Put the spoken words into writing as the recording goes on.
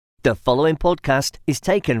The following podcast is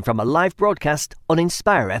taken from a live broadcast on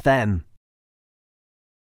Inspire FM.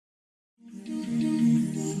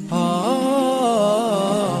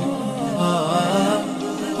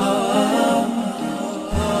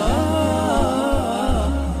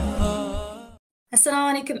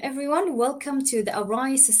 Assalamu alaikum everyone, welcome to the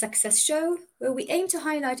Arise to Success show, where we aim to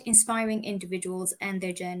highlight inspiring individuals and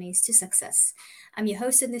their journeys to success. I'm your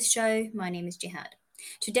host in this show, my name is Jihad.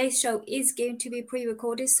 Today's show is going to be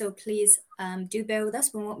pre-recorded, so please do bear with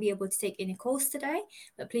us. We won't be able to take any calls today,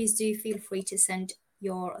 but please do feel free to send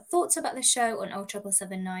your thoughts about the show on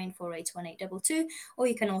 07779 481822, or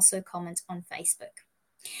you can also comment on Facebook.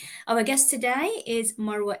 Our guest today is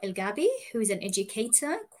Marwa El-Gaby, who is an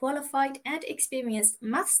educator, qualified and experienced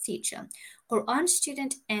maths teacher, Quran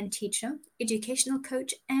student and teacher, educational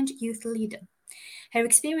coach, and youth leader. Her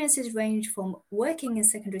experiences range from working in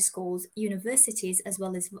secondary schools, universities, as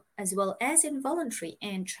well as in voluntary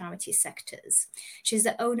and charity sectors. She is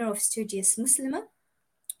the owner of Studious Muslimah,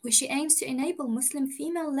 where she aims to enable Muslim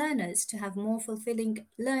female learners to have more fulfilling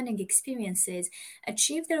learning experiences,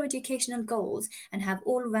 achieve their educational goals, and have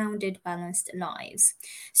all-rounded, balanced lives.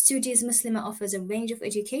 Studious Muslimah offers a range of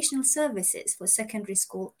educational services for secondary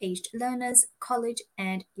school-aged learners, college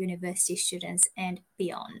and university students, and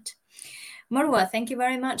beyond. Marwa, thank you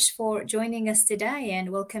very much for joining us today, and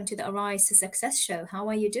welcome to the Arise to Success show. How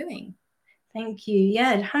are you doing? Thank you.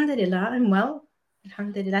 Yeah, alhamdulillah, I'm well.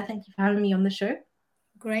 Alhamdulillah, thank you for having me on the show.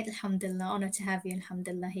 Great, alhamdulillah, honored to have you,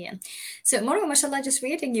 alhamdulillah, here. So, Marwa, mashallah, just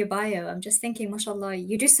reading your bio, I'm just thinking, mashallah,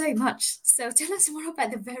 you do so much. So, tell us more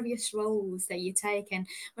about the various roles that you take, and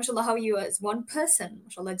mashallah, how you as one person,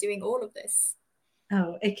 mashallah, doing all of this.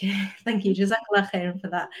 Oh, okay. Thank you. Jazakallah khairan for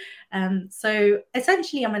that. So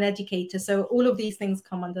essentially, I'm an educator. So all of these things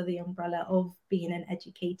come under the umbrella of being an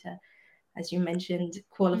educator. As you mentioned,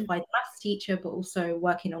 qualified maths teacher, but also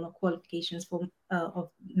working on a qualifications for of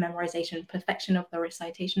memorization, perfection of the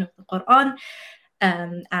recitation of the Quran,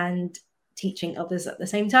 and teaching others at the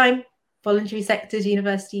same time. Voluntary sectors,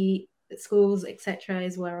 university, schools, etc.,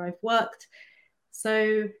 is where I've worked.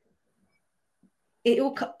 So it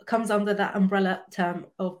all comes under that umbrella term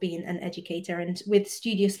of being an educator. And with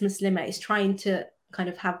Studious Muslimah, it's trying to kind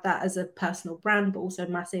of have that as a personal brand, but also a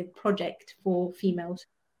massive project for female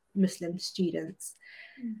Muslim students.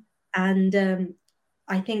 And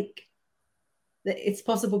I think that it's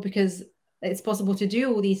possible because it's possible to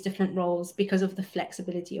do all these different roles because of the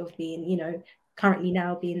flexibility of being, currently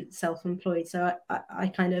now being self-employed. So I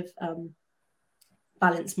kind of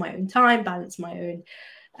balance my own time, balance my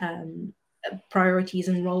own priorities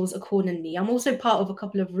and roles accordingly. I'm also part of a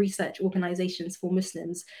couple of research organizations for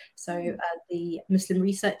Muslims. So the Muslim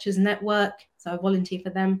Researchers Network, so I volunteer for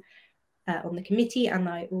them on the committee, and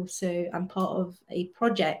I also am part of a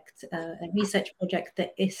project, a research project, the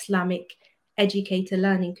Islamic Educator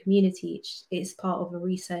Learning Community, which is part of a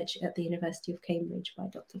research at the University of Cambridge by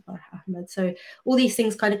Dr. Farah Ahmed. So all these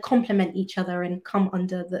things kind of complement each other and come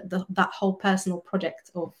under that whole personal project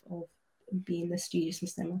of being the Studious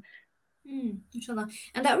Muslimah. Inshallah.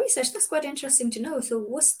 And that research, that's quite interesting to know. So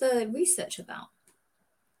what's the research about?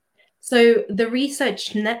 So the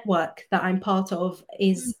research network that I'm part of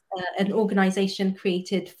is an organization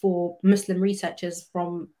created for Muslim researchers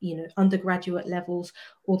from, undergraduate levels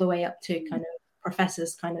all the way up to kind of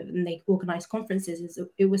professors, and they organize conferences.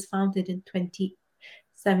 It was founded in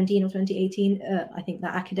 2017 or 2018, I think,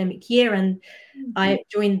 that academic year. And I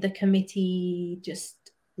joined the committee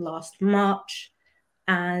just last March.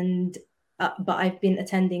 But I've been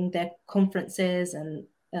attending their conferences and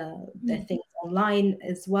their things online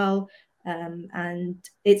as well. And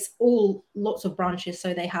it's all lots of branches.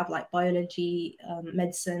 So they have like biology,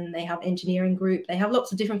 medicine, they have engineering group, they have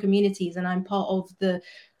lots of different communities. And I'm part of the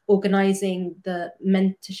organizing the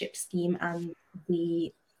mentorship scheme and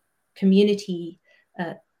the community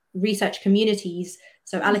research communities.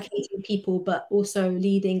 So allocating people, but also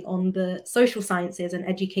leading on the social sciences and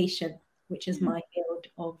education, which is my field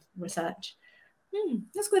of research.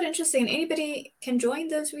 That's quite interesting. Anybody can join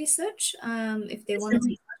those research if they want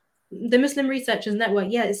to. The Muslim Researchers Network,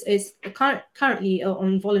 is currently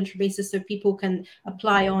on voluntary basis, so people can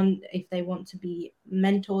apply on if they want to be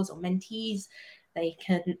mentors or mentees. They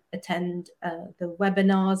can attend the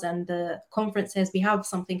webinars and the conferences. We have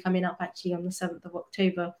something coming up actually on the 7th of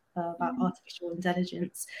October about artificial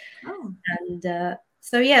intelligence. And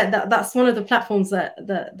so that's one of the platforms that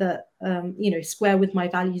square with my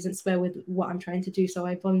values and square with what I'm trying to do. So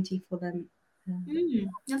I volunteer for them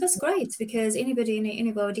No, that's great, because any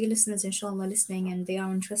of our dear listeners, inshallah, listening and they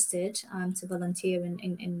are interested to volunteer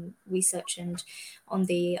in research and on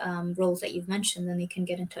the roles that you've mentioned, then they can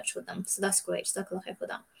get in touch with them. So that's great. Jazakallah khair for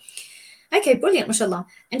that. Okay, brilliant, mashallah.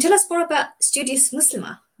 And tell us more about Studious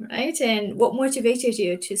Muslimah, right? And what motivated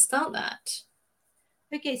you to start that?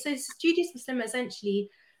 Okay, so Studious Muslimah, essentially,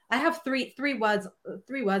 I have three words.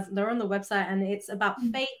 They're on the website, and it's about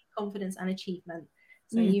faith, confidence, and achievement.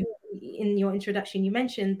 So you, in your introduction, you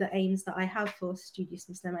mentioned the aims that I have for Studious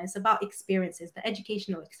Muslimah. It's about experiences, the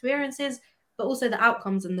educational experiences, but also the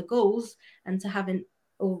outcomes and the goals, and to have an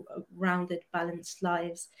all-rounded, balanced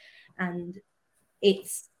lives. And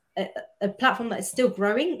it's a platform that is still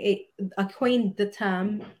growing. I coined the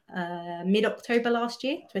term mid-October last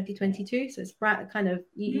year, 2022. So it's kind of,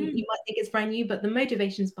 you might think it's brand new, but the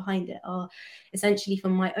motivations behind it are essentially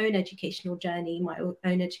from my own educational journey, my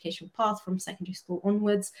own educational path from secondary school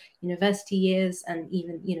onwards, university years, and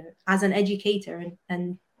even, as an educator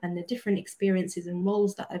and the different experiences and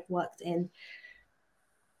roles that I've worked in.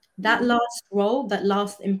 That last role, that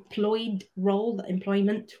last employment role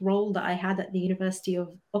that I had at the University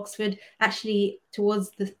of Oxford, actually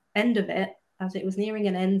towards the end of it, as it was nearing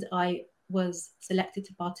an end, I was selected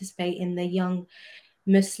to participate in the Young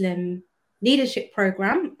Muslim Leadership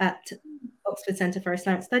Program at Oxford Centre for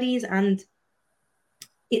Islamic Studies. And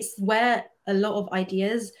it's where a lot of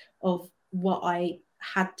ideas of what I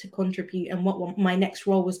had to contribute and what my next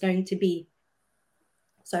role was going to be.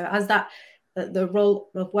 So as the role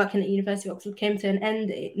of working at University of Oxford came to an end,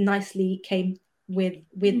 it nicely came with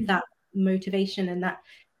that motivation and that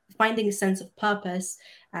finding a sense of purpose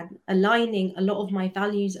and aligning a lot of my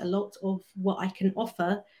values, a lot of what I can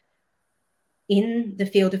offer in the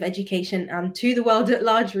field of education and to the world at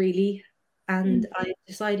large, really. And I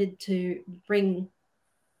decided to bring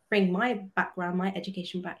my background, my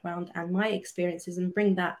education background and my experiences, and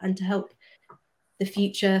bring that, and to help the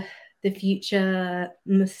future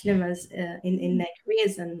Muslims in their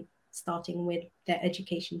careers and starting with their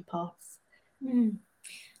education paths.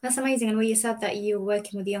 That's amazing. And when you said that you were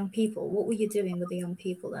working with young people, what were you doing with the young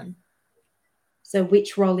people then? So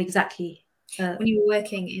which role exactly? When you were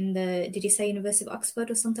working in did you say University of Oxford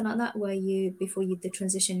or something like that, before you the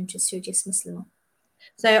transition into Studious Muslimah?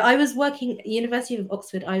 So I was working at University of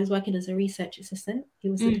Oxford. I was working as a research assistant. It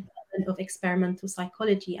was the Department of Experimental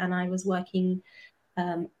Psychology, and I was working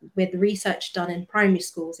with research done in primary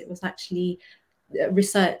schools. It was actually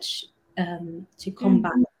research to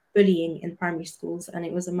combat bullying in primary schools, and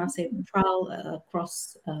it was a massive trial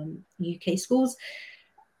across UK schools.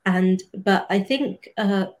 But I think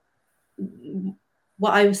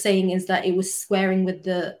what I was saying is that it was squaring with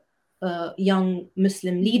the Young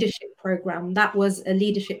Muslim Leadership Program. That was a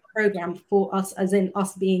leadership program for us, as in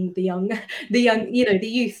us being the young, the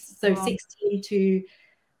youth. So 16 to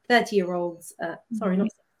 30-year-olds. Sorry, not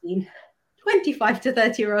 16. 25 to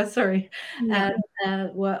 30-year-olds, sorry,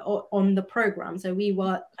 were on the program. So we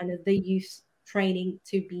were kind of the youth training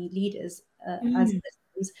to be leaders as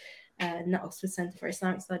Muslims in the Oxford Centre for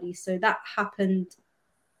Islamic Studies. So that happened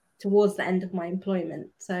towards the end of my employment.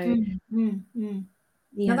 So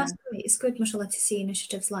No, that's great. It's good, mashallah, to see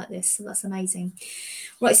initiatives like this. So that's amazing.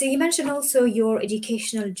 Right, so you mentioned also your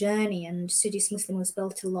educational journey, and Studious Muslimah was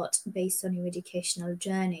built a lot based on your educational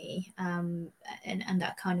journey, and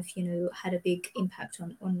that kind of, had a big impact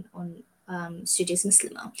on Studious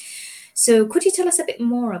Muslimah. So could you tell us a bit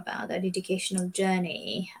more about that educational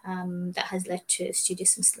journey that has led to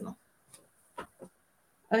Studious Muslimah?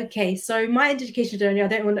 Okay, so my education journey, I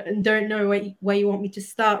don't know where you want me to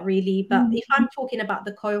start, really. But if I'm talking about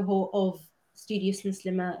the cohort of Studious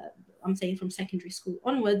Muslimah, I'm saying from secondary school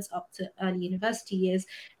onwards up to early university years,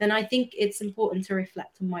 then I think it's important to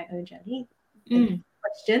reflect on my own journey.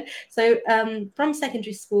 Question. So from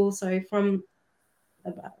secondary school, so from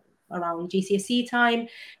around GCSE time,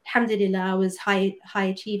 alhamdulillah, I was high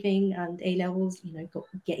achieving and A levels,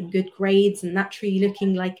 getting good grades and naturally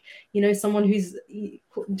looking like, someone who's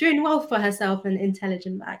doing well for herself and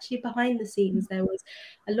intelligent. But actually behind the scenes, there was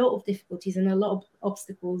a lot of difficulties and a lot of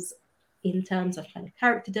obstacles in terms of kind of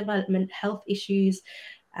character development, health issues,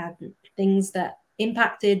 and things that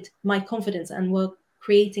impacted my confidence and were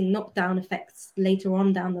creating knockdown effects later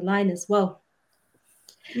on down the line as well.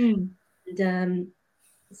 And then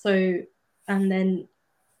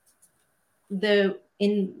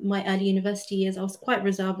in my early university years, I was quite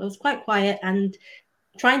reserved. I was quite quiet and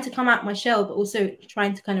trying to come out my shell, but also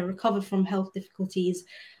trying to kind of recover from health difficulties.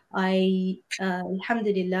 I,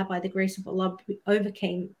 alhamdulillah, by the grace of Allah,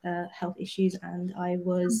 overcame health issues, and I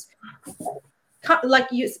was like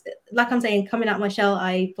I'm saying, coming out my shell.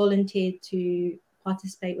 I volunteered to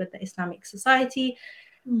participate with the Islamic Society.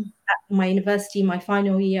 Mm. At my university, my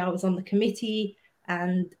final year, I was on the committee.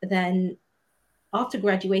 And then after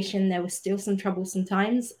graduation, there was still some troublesome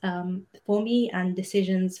times for me and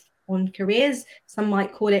decisions on careers. Some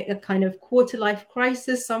might call it a kind of quarter life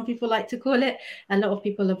crisis. Some people like to call it. A lot of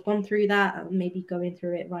people have gone through that, maybe going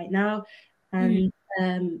through it right now. And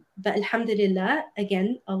but alhamdulillah,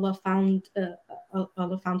 again, Allah found a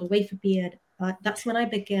way for me. That's when I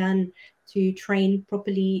began to train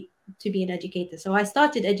properly to be an educator. So I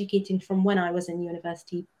started educating from when I was in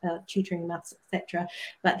university, tutoring maths, etc.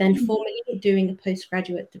 But then formally doing a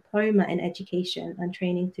postgraduate diploma in education and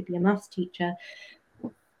training to be a maths teacher.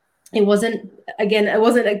 It wasn't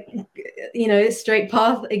a straight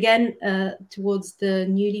path again towards the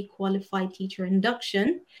newly qualified teacher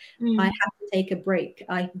induction. I had to take a break.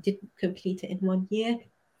 I didn't complete it in 1 year,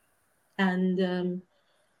 and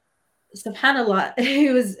subhanallah,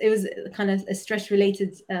 it was kind of a stress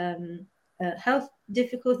related health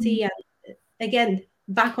difficulty, and again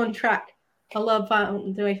back on track. Allah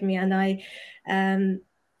found the way for me, and I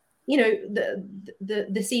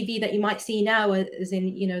the CV that you might see now is in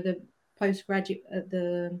the postgraduate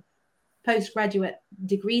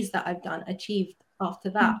degrees that I've achieved after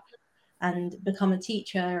that, and become a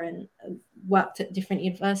teacher and worked at different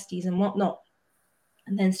universities and whatnot.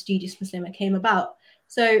 And then Studious Muslimah came about.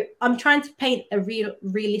 So I'm trying to paint a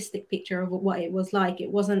realistic picture of what it was like.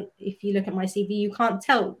 It wasn't, if you look at my CV, you can't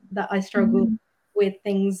tell that I struggled with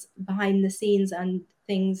things behind the scenes and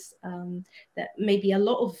things that maybe a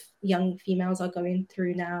lot of young females are going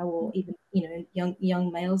through now, or even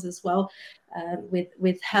young males as well,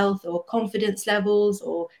 with health or confidence levels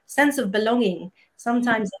or sense of belonging.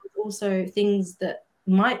 Sometimes also things that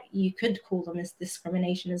you could call them as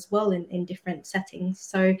discrimination as well in different settings.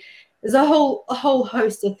 So there's a whole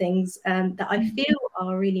host of things that I feel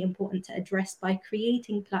are really important to address by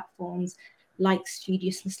creating platforms like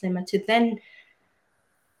Studious Muslimah to then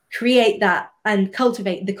create that and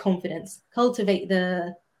cultivate the confidence, cultivate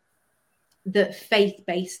the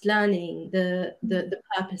faith-based learning, the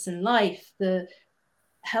purpose in life, the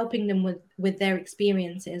helping them with their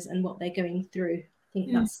experiences and what they're going through. I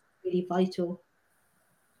think that's really vital.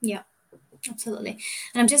 Yeah, absolutely.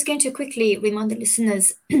 And I'm just going to quickly remind the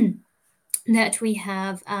listeners that we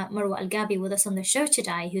have Marwa El-Gaby with us on the show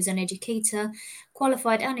today, who's an educator,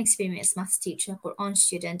 qualified and experienced maths teacher, Quran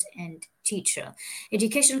student and teacher,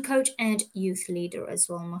 educational coach and youth leader as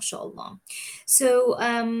well, mashallah. So,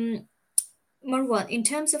 Marwa, in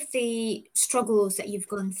terms of the struggles that you've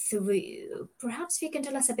gone through, perhaps you can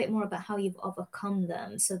tell us a bit more about how you've overcome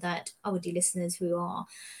them so that our dear listeners who are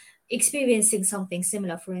experiencing something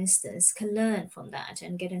similar, for instance, can learn from that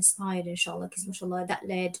and get inspired, inshallah, because mashallah, that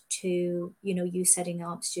led to, you setting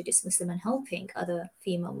up Studious Muslim and helping other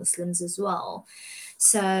female Muslims as well.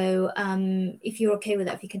 So if you're okay with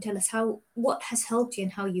that, if you can tell us what has helped you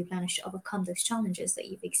and how you've managed to overcome those challenges that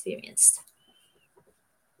you've experienced.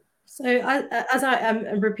 So as I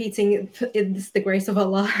am repeating, it's the grace of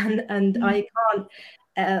Allah, and I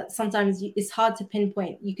can't, sometimes it's hard to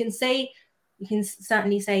pinpoint. You can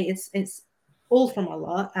certainly say it's all from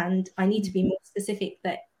Allah, and I need to be more specific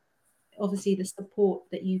that obviously the support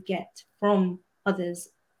that you get from others,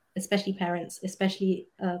 especially parents, especially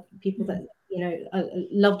people that,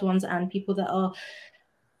 loved ones and people that are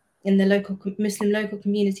in the Muslim local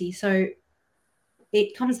community. So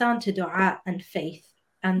it comes down to dua and faith.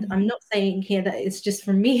 And I'm not saying here that it's just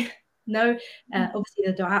from me. No, obviously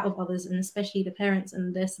the dua of others, and especially the parents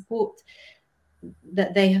and their support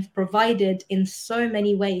that they have provided in so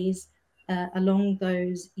many ways along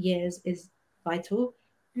those years is vital.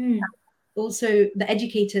 Also, the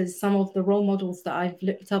educators, some of the role models that I've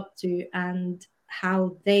looked up to and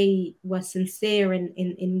how they were sincere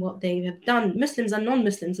in what they have done, Muslims and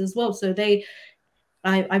non-Muslims as well. So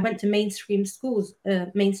I went to mainstream schools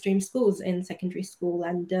in secondary school,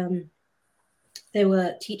 and there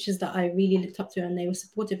were teachers that I really looked up to, and they were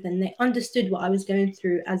supportive, and they understood what I was going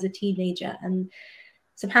through as a teenager. And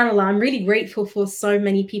subhanAllah, I'm really grateful for so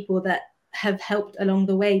many people that have helped along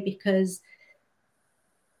the way, because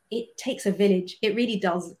it takes a village. It really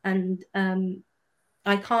does. And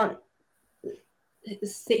I can't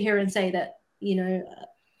sit here and say that,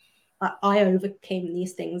 I overcame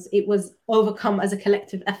these things. It was overcome as a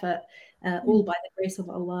collective effort, all by the grace of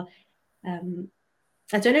Allah.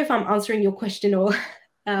 I don't know if I'm answering your question or...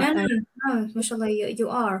 No, mashallah, you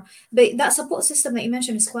are. But that support system that you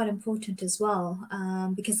mentioned is quite important as well,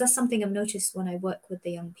 because that's something I've noticed when I work with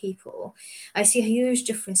the young people. I see a huge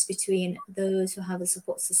difference between those who have a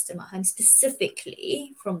support system at home,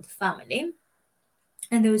 specifically from the family,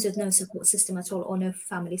 and those with no support system at all or no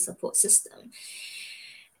family support system.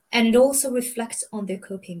 And it also reflects on their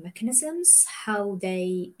coping mechanisms, how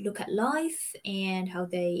they look at life and how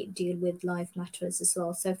they deal with life matters as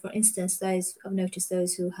well. So, for instance, those I've noticed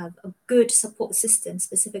those who have a good support system,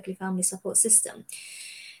 specifically family support system,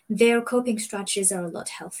 their coping strategies are a lot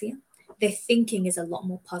healthier. Their thinking is a lot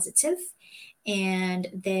more positive, and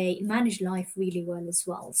they manage life really well as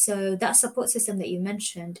well. So that support system that you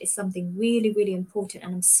mentioned is something really, really important,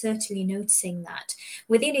 and I'm certainly noticing that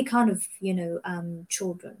with any kind of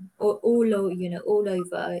children or all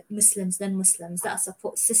over Muslims, non-Muslims, that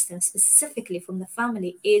support system specifically from the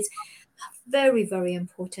family is very, very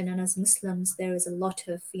important. And as Muslims, there is a lot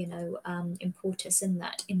of importance in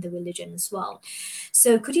that in the religion as well.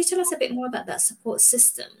 So could you tell us a bit more about that support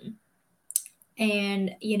system?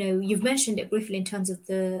 And you've mentioned it briefly in terms of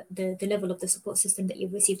the level of the support system that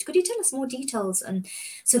you've received. Could you tell us more details, and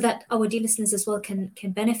so that our dear listeners as well can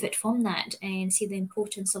benefit from that and see the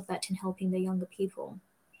importance of that in helping the younger people?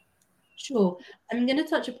 Sure. I'm going to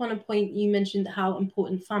touch upon a point you mentioned, how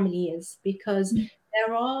important family is, because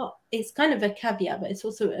it's kind of a caveat, but it's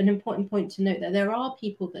also an important point to note that there are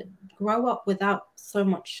people that grow up without so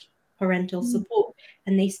much parental support,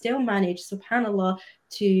 and they still manage, subhanAllah,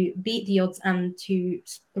 to beat the odds and to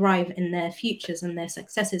thrive in their futures and their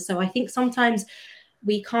successes. So I think sometimes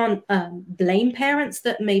we can't blame parents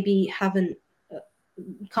that maybe haven't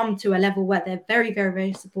come to a level where they're very, very,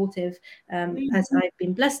 very supportive, as I've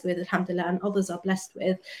been blessed with, alhamdulillah, and others are blessed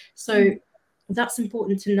with. So that's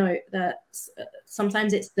important to note, that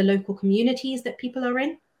sometimes it's the local communities that people are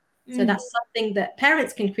in. So that's something that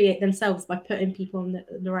parents can create themselves by putting people in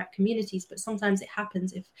the right communities. But sometimes it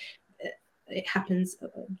happens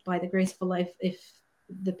by the grace of Allah if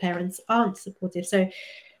the parents aren't supportive. So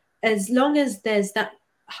as long as there's that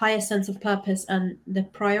higher sense of purpose and the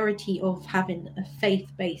priority of having a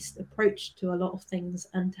faith-based approach to a lot of things,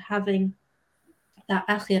 and having that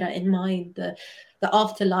akhirah in mind, the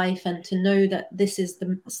afterlife, and to know that this is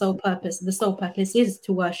the sole purpose is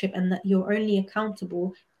to worship, and that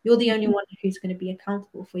you're the only one who's going to be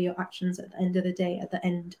accountable for your actions at the end of the day, at the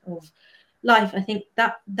end of life. I think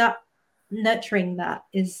that nurturing that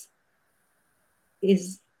is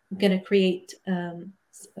going to create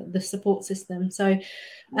the support system. So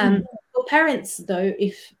for parents, though,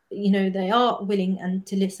 if they are willing and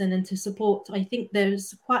to listen and to support, I think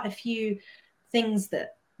there's quite a few things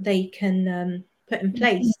that they can put in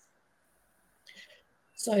place.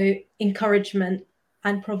 So encouragement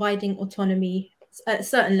and providing autonomy, a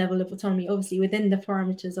certain level of autonomy, obviously within the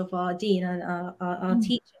parameters of our deen and our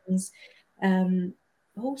teachings.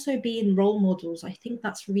 Also being role models. I think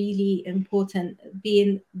that's really important.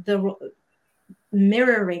 Being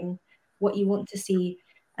mirroring what you want to see,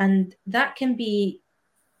 and that can be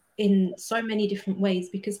in so many different ways,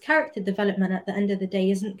 because character development at the end of the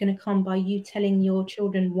day isn't going to come by you telling your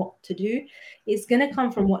children what to do. It's going to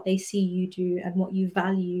come from what they see you do and what you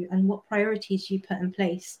value and what priorities you put in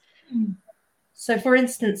place. So for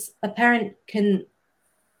instance, a parent can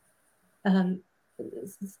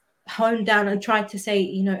hone down and try to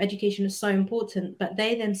say, education is so important, but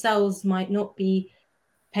they themselves might not be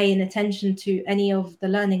paying attention to any of the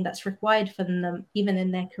learning that's required for them, even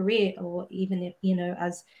in their career, or even if,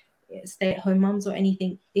 as stay-at-home moms or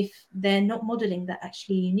anything. If they're not modeling that,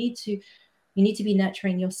 actually you need to be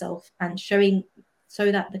nurturing yourself and showing, so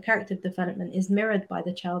that the character development is mirrored by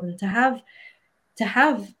the child, and to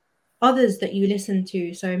have others that you listen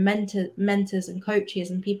to, so mentors and coaches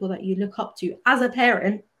and people that you look up to as a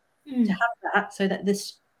parent, to have that, so that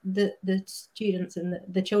the students and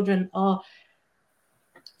the children are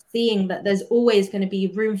seeing that there's always going to be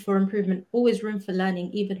room for improvement, always room for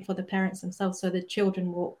learning, even for the parents themselves. So the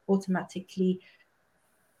children will automatically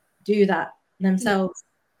do that themselves,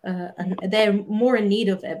 and they're more in need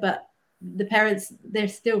of it. But the parents,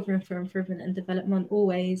 there's still room for improvement and development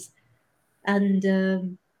always. And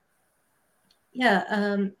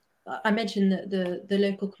I mentioned the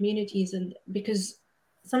local communities, and because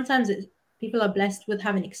sometimes people are blessed with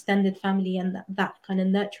having extended family, and that kind of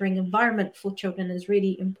nurturing environment for children is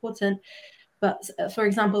really important. But for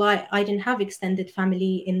example, I didn't have extended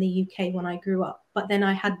family in the UK when I grew up, but then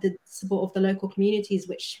I had the support of the local communities,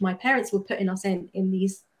 which my parents were putting us in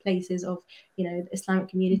these places of, Islamic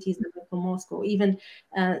communities, the local mosque, or even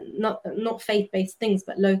not faith-based things,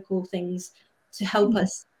 but local things, to help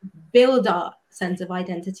us build our sense of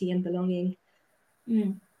identity and belonging.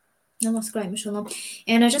 No, that's great, mashallah.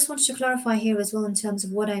 And I just wanted to clarify here as well in terms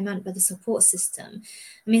of what I meant by the support system.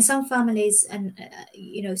 I mean, some families, and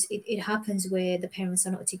it happens where the parents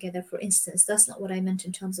are not together. For instance, that's not what I meant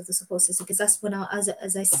in terms of the support system, because that's when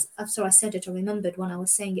after I said it, I remembered when I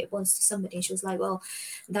was saying it once to somebody, and she was like, "Well,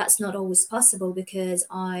 that's not always possible because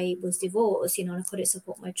I was divorced, and I couldn't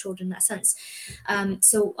support my children in that sense."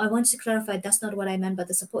 So I wanted to clarify that's not what I meant by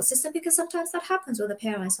the support system, because sometimes that happens where the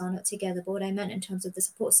parents are not together. But what I meant in terms of the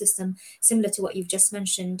support system, similar to what you've just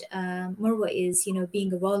mentioned, Marwa, is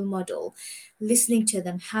being a role model, listening to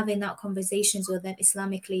them, having that conversations with them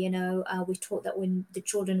Islamically. We taught that when the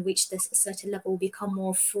children reach this certain level, we become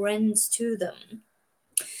more friends to them,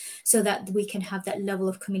 so that we can have that level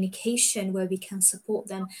of communication where we can support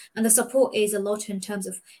them. And the support is a lot in terms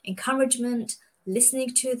of encouragement,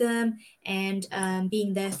 listening to them, and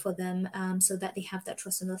being there for them, so that they have that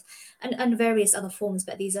trust in us, and various other forms.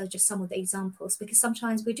 But these are just some of the examples, because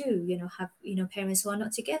sometimes we do have parents who are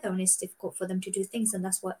not together, and it's difficult for them to do things. And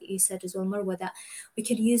that's what you said as well, Marwa, that we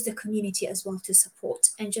can use the community as well to support,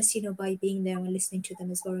 and just by being there and listening to them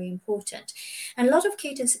is very important. And a lot of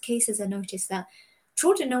cases I noticed that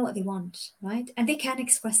children know what they want, right? And they can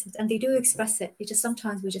express it, and they do express it.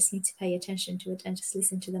 Sometimes we just need to pay attention to it and just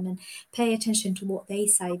listen to them and pay attention to what they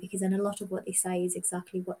say, because then a lot of what they say is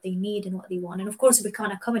exactly what they need and what they want. And of course, we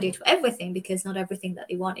can't accommodate for everything, because not everything that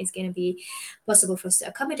they want is going to be possible for us to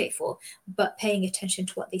accommodate for. But paying attention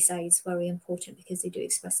to what they say is very important, because they do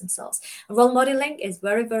express themselves. Role modeling is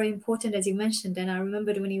very, very important, as you mentioned. And I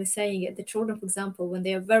remembered when you were saying it, the children, for example, when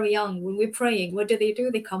they are very young, when we're praying, what do?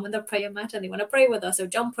 They come on the prayer mat and they want to pray with us or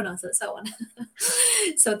jump on us and so on.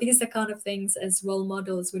 So these are kind of things as role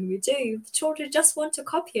models. When we do, the children just want to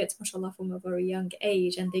copy it, mashallah, from a very young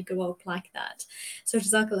age, and they grow up like that. So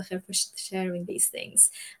jazakallah khair for sharing these things.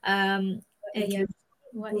 Okay.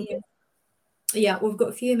 Yeah, we've got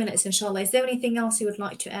a few minutes, inshallah. Is there anything else you would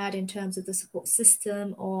like to add in terms of the support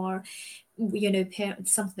system, or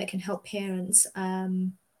something that can help parents?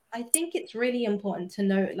 I think it's really important to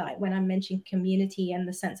note, like when I mentioned community and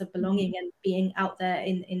the sense of belonging and being out there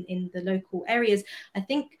in the local areas, I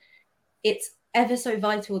think it's ever so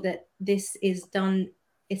vital that this is done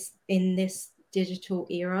in this digital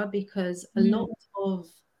era, because a lot of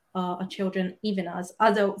our children, even as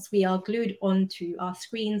adults, we are glued onto our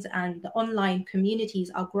screens, and the online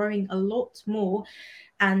communities are growing a lot more,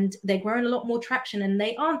 and they're growing a lot more traction, and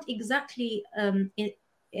they aren't exactly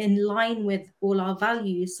in line with all our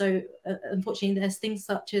values. So unfortunately, there's things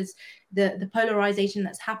such as the polarization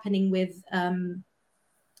that's happening with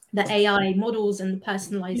the AI models and the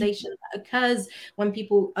personalization that occurs when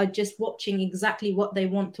people are just watching exactly what they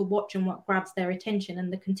want to watch and what grabs their attention,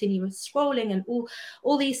 and the continuous scrolling and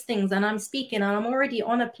all these things. And I'm speaking, and I'm already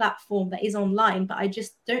on a platform that is online, but I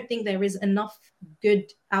just don't think there is enough good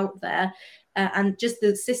out there, and just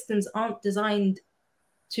the systems aren't designed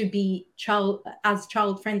to be child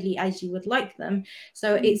friendly as you would like them.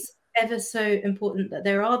 So it's ever so important that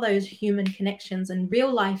there are those human connections and real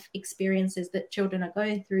life experiences that children are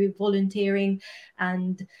going through, volunteering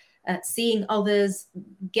and seeing others,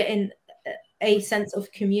 getting a sense of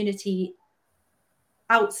community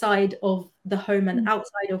outside of the home and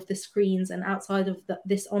outside of the screens and outside of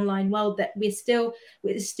this online world that it's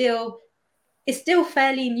still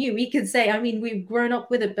fairly new, we could say. I mean, we've grown up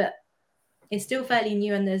with it, but it's still fairly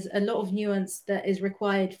new, and there's a lot of nuance that is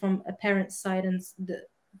required from a parent's side and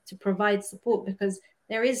to provide support, because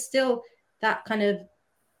there is still that kind of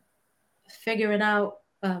figuring out,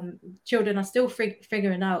 children are still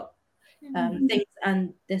figuring out things,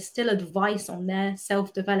 and there's still advice on their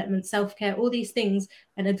self-development, self-care, all these things,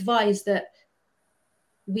 and advice that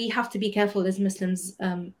we have to be careful as Muslims,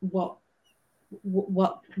 what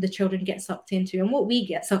the children get sucked into and what we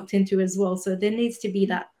get sucked into as well. So there needs to be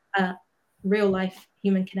that real life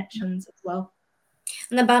human connections as well.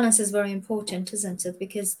 And the balance is very important, isn't it?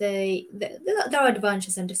 Because there are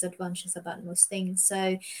advantages and disadvantages about most things.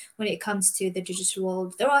 So when it comes to the digital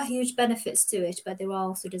world, there are huge benefits to it, but there are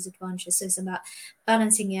also disadvantages. So it's about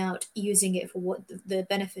balancing out, using it for what the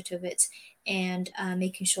benefit of it, and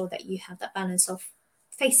making sure that you have that balance of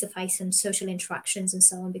face-to-face and social interactions and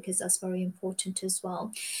so on, because that's very important as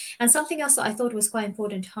well. And something else that I thought was quite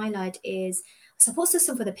important to highlight is a support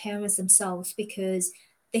system for the parents themselves, because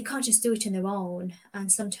they can't just do it on their own. And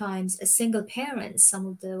sometimes a single parent, some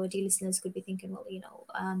of the dear listeners could be thinking, well,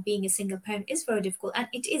 being a single parent is very difficult, and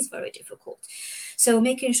it is very difficult. So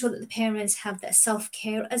making sure that the parents have that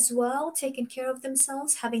self-care as well, taking care of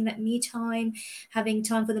themselves, having that me time, having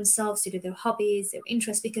time for themselves to do their hobbies, their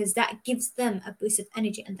interests, because that gives them a boost of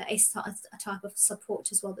energy, and that is a type of support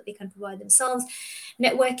as well that they can provide themselves.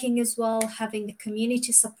 Networking as well, having the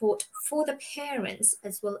community support for the parents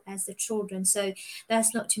as well as the children. So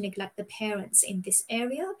that's not to neglect the parents in this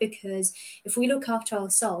area, because if we look after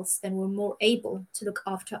ourselves, then we're more able to look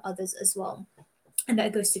after others as well. And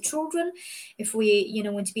that goes to children. If we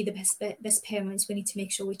want to be the best parents, we need to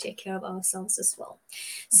make sure we take care of ourselves as well.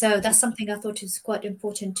 So that's something I thought is quite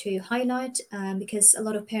important to highlight, because a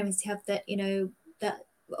lot of parents have that that,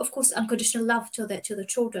 of course, unconditional love to the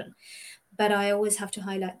children. But I always have to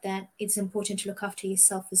highlight that it's important to look after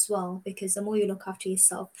yourself as well, because the more you look after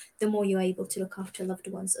yourself, the more you're able to look after loved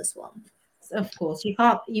ones as well. Of course, you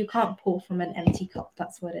can't pour from an empty cup.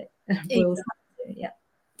 That's what it boils down to. Yeah.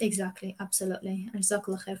 Exactly, absolutely. And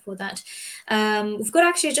Jazakallah khair for that. We've got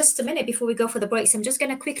actually just a minute before we go for the break, so I'm just going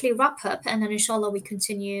to quickly wrap up, and then inshallah we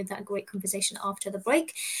continue that great conversation after the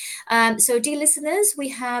break. So dear listeners, we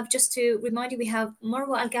have, just to remind you, we have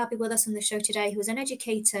Marwa El-Gaby with us on the show today, who's an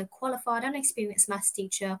educator, qualified and experienced maths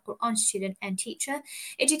teacher, Quran student and teacher,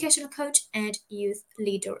 educational coach and youth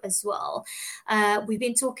leader as well. We've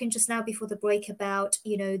been talking just now before the break about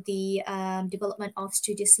the development of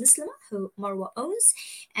Studious Muslimah, who Marwa owns,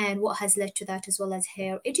 and what has led to that, as well as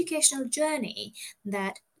her educational journey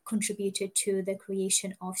that contributed to the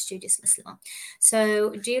creation of Studious Muslimah.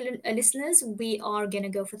 So, dear listeners, we are going to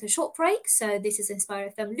go for the short break. So, this is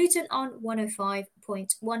Inspire FM Luton on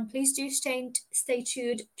 105.1. Please do stay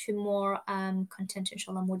tuned to more content,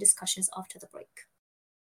 inshallah, more discussions after the break.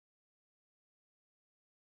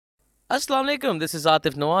 Assalamu alaikum, this is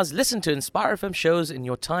Atif Nawaz. Listen to Inspire FM shows in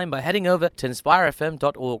your time by heading over to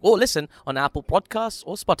inspirefm.org or listen on Apple Podcasts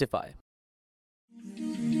or Spotify.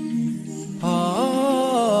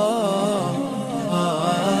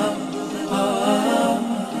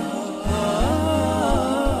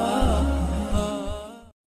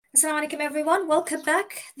 Assalamu alaikum everyone, welcome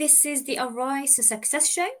back. This is the Arise to Success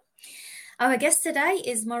show. Our guest today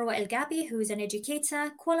is Marwa El-Gaby, who is an educator,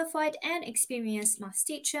 qualified and experienced maths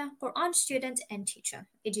teacher, Quran student and teacher,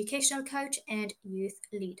 educational coach and youth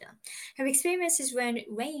leader. Her experiences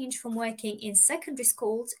range from working in secondary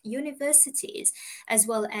schools, universities, as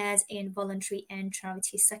well as in voluntary and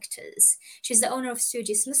charity sectors. She's the owner of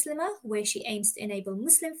Studious Muslimah, where she aims to enable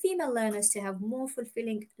Muslim female learners to have more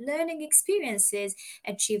fulfilling learning experiences,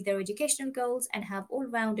 achieve their educational goals, and have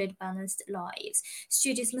all-rounded balanced lives.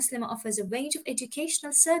 Studious Muslimah offers a range of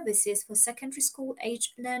educational services for secondary school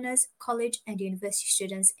age learners, college and university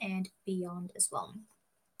students, and beyond as well.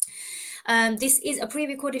 This is a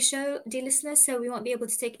pre-recorded show, dear listeners, so we won't be able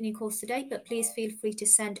to take any calls today, but please feel free to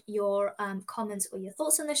send your comments or your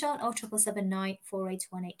thoughts on the show on 0779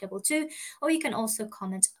 481822, or you can also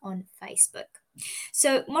comment on Facebook.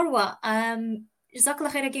 So, Marwa,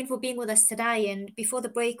 Jazakallah khair again for being with us today. And before the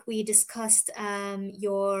break, we discussed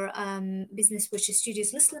your business, which is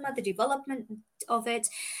Studious Muslimah, the development of it,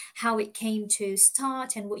 how it came to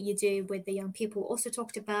start, and what you do with the young people. Also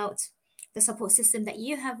talked about the support system that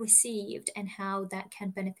you have received and how that can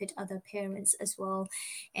benefit other parents as well,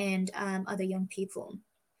 and other young people.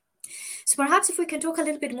 So perhaps if we can talk a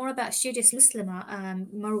little bit more about Studious Muslimah,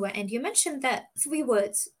 Marwa, and you mentioned that 3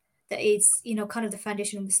 words that is, kind of the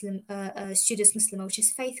foundation of Muslim, Studious Muslimah, which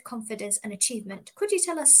is faith, confidence, and achievement. Could you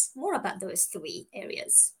tell us more about those 3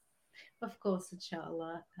 areas? Of course,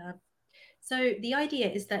 inshallah. So the idea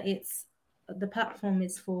is that the platform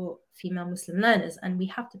is for female Muslim learners, and we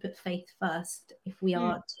have to put faith first if we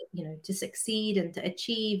are to succeed and to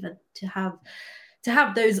achieve and to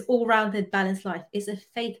have those all-rounded balanced life. Is a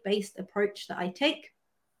faith-based approach that I take.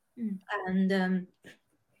 And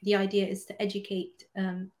the idea is to educate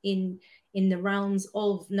in the realms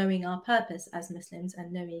of knowing our purpose as Muslims,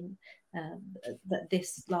 and knowing that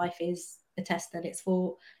this life is a test, that it's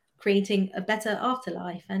for creating a better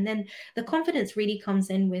afterlife. And then the confidence really comes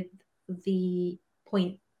in with the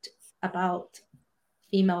point about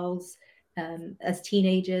females as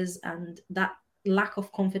teenagers, and that lack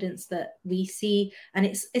of confidence that we see. And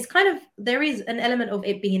it's kind of, there is an element of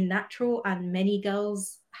it being natural, and many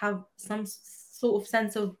girls have some sort of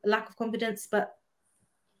sense of lack of confidence, but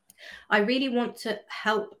I really want to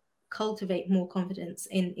help cultivate more confidence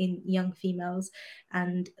in young females,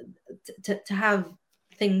 and to have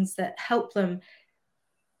things that help them,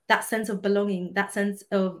 that sense of belonging, that sense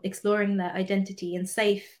of exploring their identity in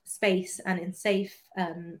safe space and in safe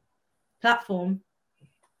platform,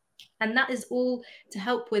 And that is all to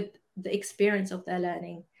help with the experience of their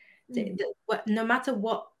learning. No matter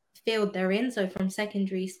what field they're in, so from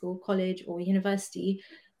secondary school, college, or university,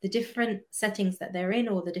 the different settings that they're in,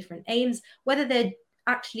 or the different aims, whether they're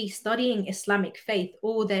actually studying Islamic faith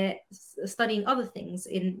or they're studying other things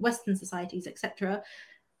in Western societies, etc.,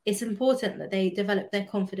 it's important that they develop their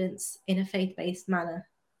confidence in a faith-based manner.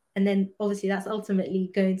 And then obviously that's ultimately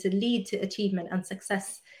going to lead to achievement and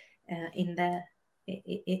success in their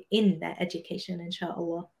education,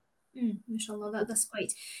 inshallah. Mashallah, that's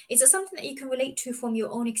great. Is it something that you can relate to from your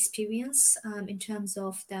own experience in terms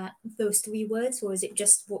of those 3 words, or is it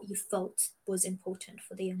just what you felt was important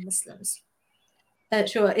for the young Muslims?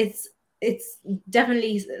 Sure, it's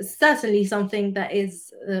definitely, certainly something that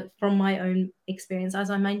is from my own experience. As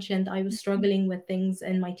I mentioned, I was struggling with things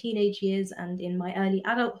in my teenage years and in my early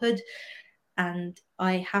adulthood, and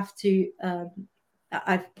I have to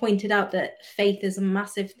I've pointed out that faith is a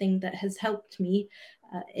massive thing that has helped me.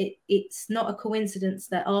 It's not a coincidence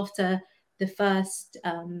that after the first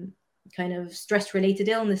kind of stress-related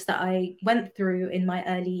illness that I went through in my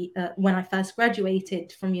early, when I first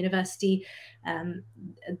graduated from university,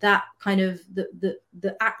 that kind of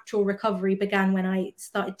the actual recovery began when I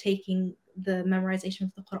started taking the memorization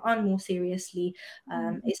of the Quran more seriously.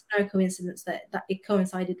 It's no coincidence that it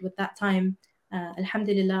coincided with that time.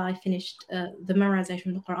 Alhamdulillah, I finished the memorization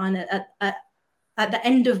of the Quran at the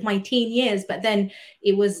end of my teen years, but then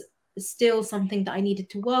it was still something that I needed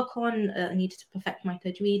to work on. I needed to perfect my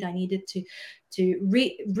tajweed. I needed to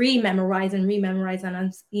re-memorize, and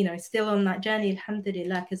I'm still on that journey,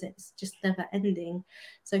 alhamdulillah, because it's just never ending.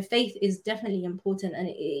 So faith is definitely important, and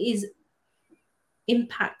it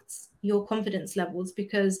impacts your confidence levels,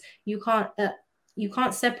 because you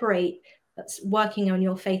can't separate working on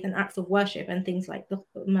your faith and acts of worship and things like the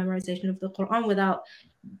memorization of the Quran without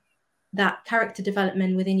that character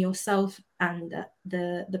development within yourself, and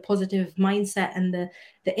the positive mindset, and the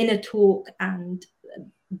inner talk, and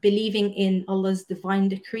believing in Allah's divine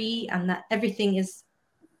decree, and that everything is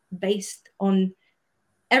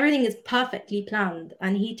perfectly planned,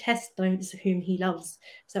 and He tests those whom He loves.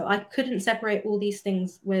 So I couldn't separate all these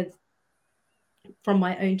things from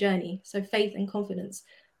my own journey. So faith and confidence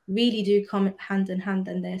really do come hand in hand,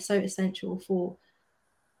 and they're so essential for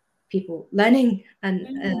people learning and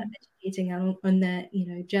educating on their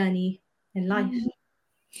journey in life.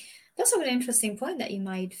 That's a really interesting point that you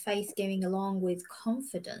made, faith going along with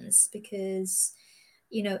confidence, because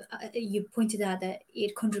you pointed out that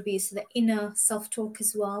it contributes to the inner self-talk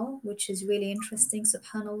as well, which is really interesting,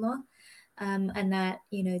 subhanallah. And that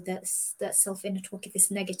that self-inner talk, if it's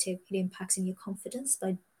negative, it impacts in your confidence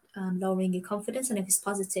by lowering your confidence, and if it's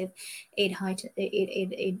positive,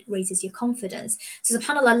 it raises your confidence. So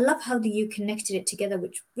subhanallah, I love how you connected it together,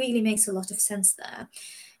 which really makes a lot of sense there.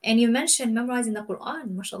 And you mentioned memorizing the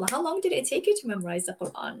Quran, mashallah. How long did it take you to memorize the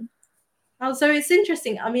Quran? Oh, so it's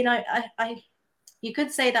interesting. I mean, you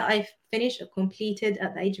could say that I finished or completed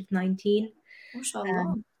at the age of 19.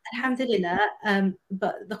 Mashallah. Alhamdulillah.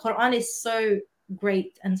 But the Quran is so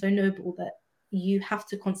great and so noble that you have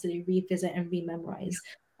to constantly revisit and rememorize.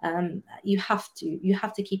 You have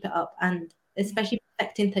to keep it up, and especially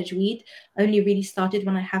perfecting tajweed only really started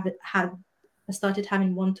when I started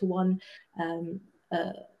having one-to-one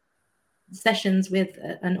sessions with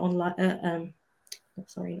an online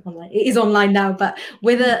online. It is online now, but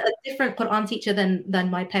with a different Quran teacher than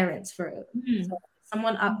my parents. So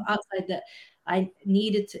someone outside that I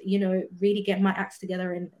needed to, really get my acts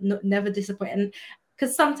together and never disappoint. And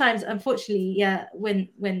because sometimes, unfortunately, when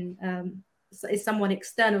it's someone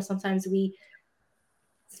external, sometimes we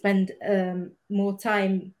spend more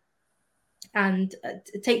time and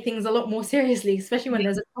take things a lot more seriously, especially when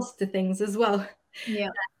there's a cost to things as well. Yeah.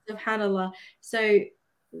 SubhanAllah. So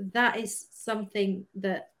that is something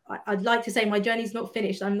that I'd like to say my journey's not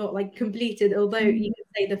finished. I'm not completed, although you could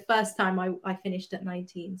say the first time I finished at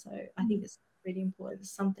 19. So I think it's really important.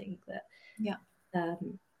 It's something that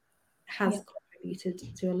has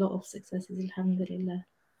contributed to a lot of successes, alhamdulillah.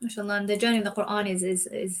 MashaAllah, and the journey in the Quran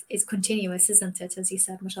is continuous, isn't it? As you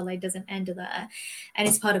said, MashaAllah, it doesn't end there, and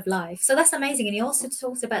it's part of life. So that's amazing. And you also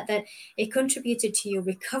talked about that it contributed to your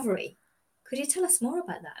recovery. Could you tell us more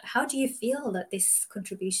about that? How do you feel that this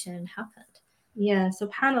contribution happened? Yeah,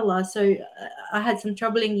 subhanallah. So I had some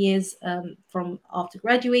troubling years from after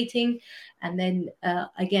graduating, and then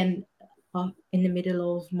again in the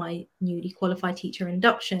middle of my newly qualified teacher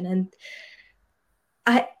induction. And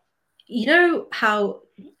how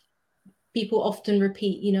people often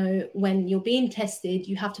repeat, when you're being tested,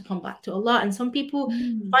 you have to come back to Allah. And some people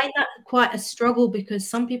find that quite a struggle, because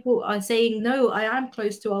some people are saying, no, I am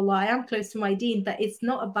close to Allah, I am close to my deen. But it's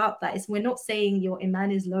not about that. We're not saying your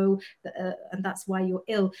iman is low and that's why you're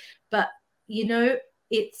ill. But, He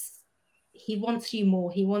wants you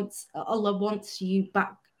more. Allah wants you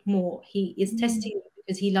back more. He is testing you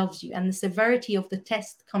because He loves you. And the severity of the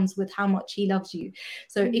test comes with how much He loves you.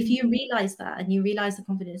 So if you realize that, and you realize the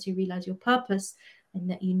confidence, you realize your purpose, and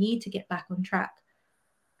that you need to get back on track,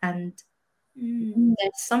 and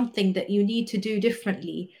there's something that you need to do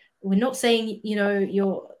differently. We're not saying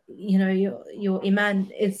your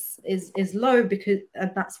iman is low because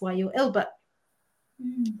that's why you're ill, but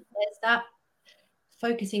there's that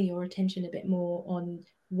focusing your attention a bit more on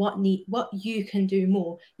what you can do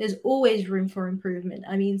more. There's always room for improvement.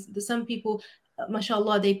 I mean, there's some people,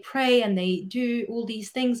 mashallah, they pray and they do all these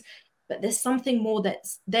things, but there's something more that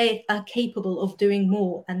they are capable of doing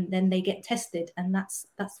more, and then they get tested, and that's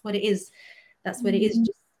what it is. That's what it is.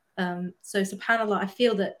 So subhanallah, I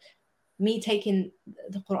feel that me taking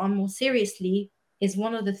the Quran more seriously is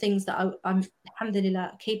one of the things that I'm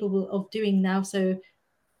alhamdulillah capable of doing now. So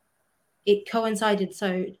it coincided.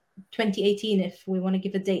 So 2018, if we want to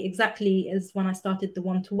give a date exactly, is when I started the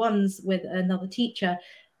one-to-ones with another teacher.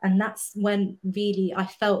 And that's when really I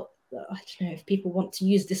felt, I don't know if people want to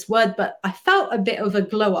use this word, but I felt a bit of a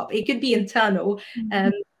glow up. It could be internal,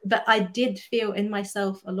 but I did feel in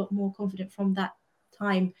myself a lot more confident from that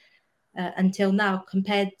time until now,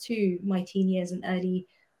 compared to my teen years and early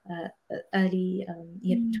 20s,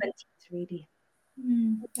 really.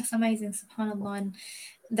 That's amazing, subhanAllah. And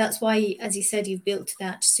that's why, as you said, you've built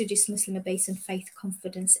that Studious Muslimah based on faith,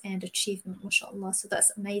 confidence, and achievement, mashallah. So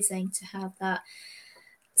that's amazing to have that.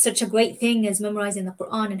 Such a great thing as memorizing the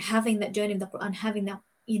Quran and having that journey of the Quran, having that,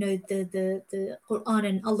 the Quran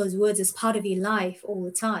and Allah's words as part of your life all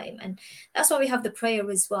the time. And that's why we have the prayer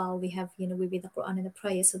as well. We have, we read the Quran and the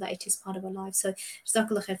prayer so that it is part of our life. So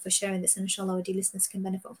Jazakallah khair for sharing this, and inshallah our dear listeners can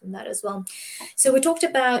benefit from that as well. So we talked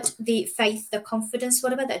about the faith, the confidence.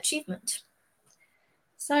 What about the achievement?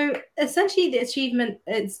 So essentially the achievement,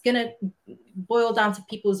 it's going to boil down to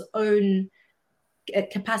people's own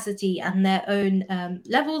capacity and their own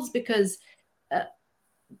levels, because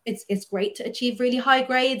it's great to achieve really high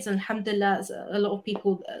grades, and alhamdulillah, a lot of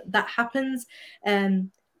people that happens,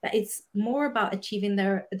 but it's more about achieving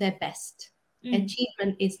their best.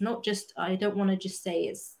 Achievement is not just, I don't want to just say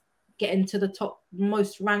it's getting to the top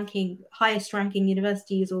highest ranking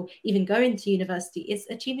universities, or even going to university. It's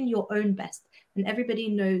achieving your own best, and everybody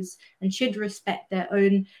knows and should respect their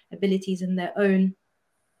own abilities and their own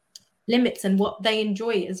limits and what they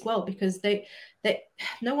enjoy as well, because they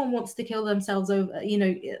no one wants to kill themselves over,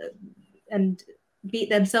 and beat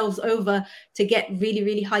themselves over to get really,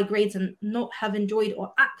 really high grades and not have enjoyed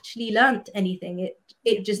or actually learnt anything.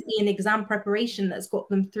 It just be an exam preparation that's got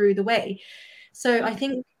them through the way. So I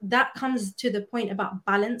think that comes to the point about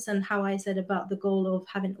balance, and how I said about the goal of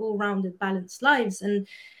having all-rounded balanced lives. And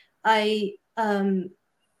I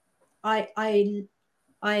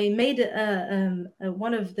made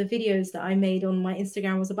one of the videos that I made on my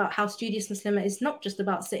Instagram was about how Studious Muslimah is not just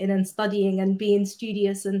about sitting and studying and being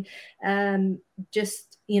studious and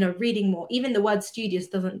just reading more. Even the word studious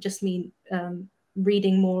doesn't just mean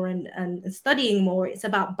reading more and studying more. It's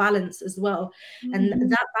about balance as well,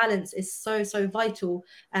 and that balance is so vital.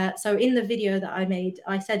 So in the video that I made,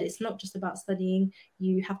 I said it's not just about studying.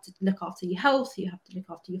 You have to look after your health, you have to look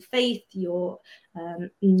after your faith, your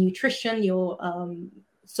nutrition, your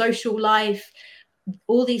social life.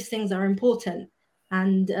 All these things are important,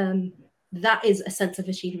 and that is a sense of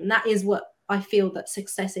achievement. That is what I feel that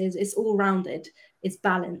success is. It's all rounded, it's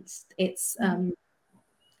balanced, it's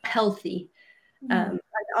healthy.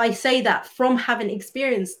 I say that from having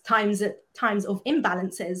experienced times of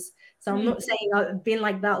imbalances. So I'm not saying I've been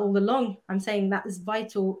like that all along. I'm saying that is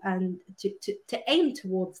vital, and to aim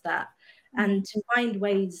towards that, and to find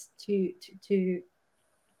ways to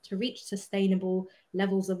reach sustainable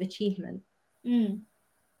levels of achievement.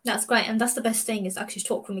 That's great, and that's the best thing, is actually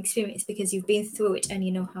talk from experience, because you've been through it and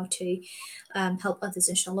you know how to help others,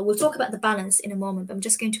 inshallah. We'll talk about the balance in a moment, but I'm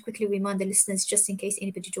just going to quickly remind the listeners, just in case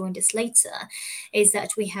anybody joined us later, is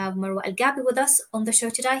that we have Marwa El-Gaby with us on the show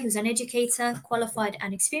today, who's an educator, qualified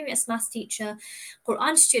and experienced maths teacher,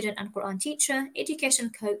 Quran student and Quran teacher, education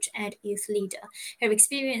coach and youth leader. Her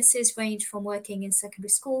experiences range from working in secondary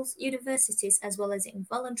schools, universities, as well as in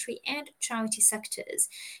voluntary and charity sectors.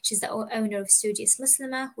 She's the owner of Studious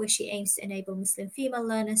Muslimah, where she aims to enable Muslim female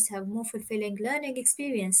learners to have more fulfilling learning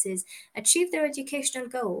experiences, achieve their educational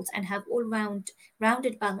goals, and have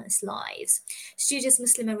all-rounded balanced lives. Studious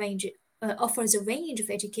Muslimah offers a range of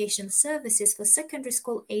educational services for secondary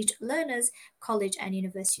school aged learners, college and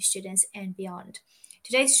university students, and beyond.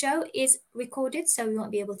 Today's show is recorded, so we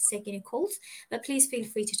won't be able to take any calls, but please feel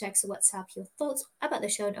free to text or WhatsApp your thoughts about the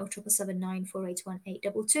show on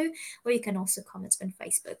 0779481822, or you can also comment on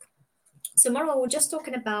Facebook. So, Marwa, we're just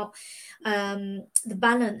talking about the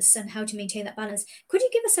balance and how to maintain that balance. Could you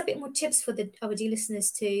give us a bit more tips for our dear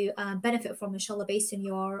listeners to benefit from, inshallah, based on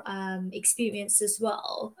your experience as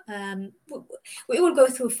well? We all go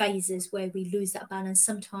through phases where we lose that balance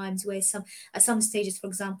sometimes, where at some stages, for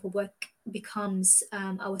example, work becomes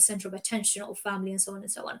our center of attention, or family, and so on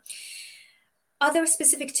and so on. Are there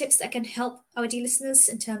specific tips that can help our dear listeners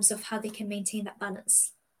in terms of how they can maintain that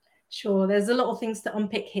balance? Sure, there's a lot of things to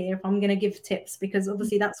unpick here if I'm going to give tips, because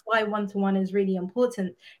obviously that's why one-to-one is really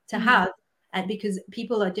important to have, and because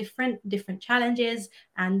people are different challenges,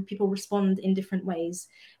 and people respond in different ways.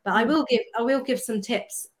 But I will give some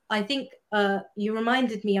tips. I think you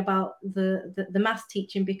reminded me about the math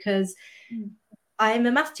teaching, because I'm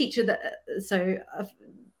a math teacher so I've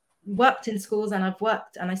worked in schools, and I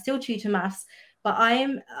still tutor maths, but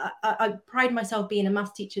I pride myself being a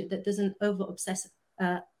math teacher that doesn't over obsess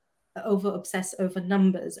over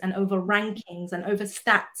numbers and over rankings and over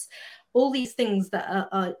stats, all these things that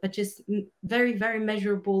are just very, very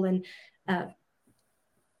measurable. And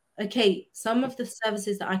okay, some of the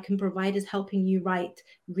services that I can provide is helping you write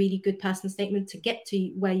really good personal statement to get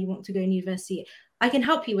to where you want to go in university. I can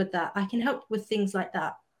help you with that. I can help with things like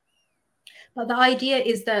that. But the idea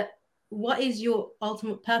is that, what is your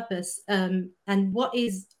ultimate purpose, and what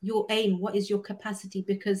is your aim? What is your capacity?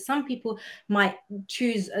 Because some people might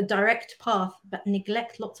choose a direct path but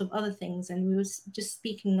neglect lots of other things. And we were just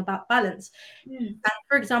speaking about balance. And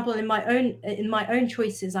for example, in my own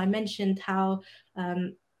choices, I mentioned how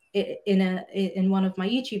in one of my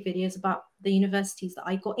YouTube videos about the universities that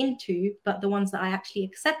I got into, but the ones that I actually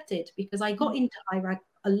accepted, because I got into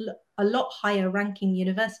a lot higher ranking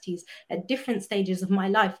universities at different stages of my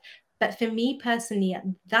life. But for me personally, at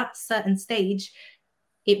that certain stage,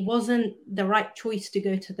 it wasn't the right choice to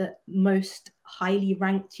go to the most highly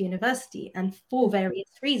ranked university, and for various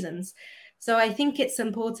reasons. So I think it's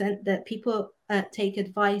important that people take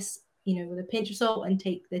advice, with a pinch of salt, and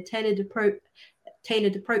take the tailored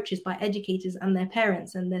approaches by educators and their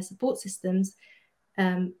parents and their support systems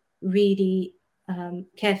really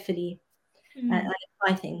carefully. And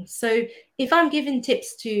apply things. So if I'm giving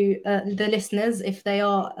tips to the listeners, if they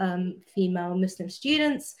are female Muslim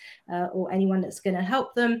students or anyone that's going to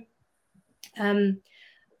help them,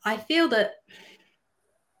 I feel that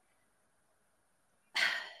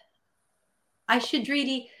I should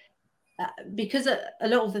really, because a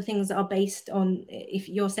lot of the things are based on, if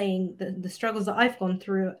you're saying the struggles that I've gone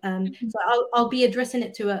through, so I'll be addressing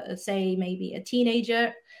it to say maybe a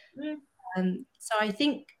teenager. So I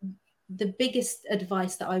think the biggest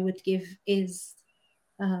advice that I would give is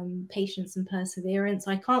patience and perseverance.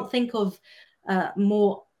 I can't think of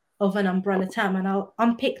more of an umbrella term, and I'll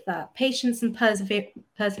unpick that. Patience and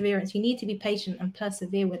perseverance. You need to be patient and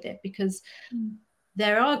persevere with it, because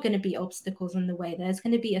there are going to be obstacles in the way. There's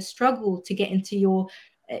going to be a struggle to get into your,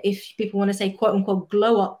 if people want to say, quote unquote,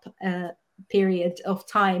 glow up period of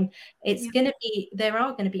time. There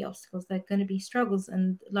are going to be obstacles. There are going to be struggles.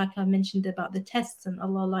 And like I mentioned about the tests, and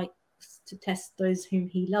Allah likes to test those whom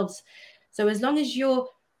He loves. So as long as you're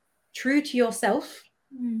true to yourself,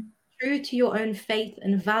 true to your own faith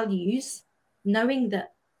and values, knowing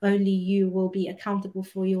that only you will be accountable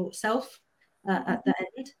for yourself at the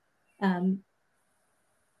end,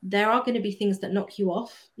 there are going to be things that knock you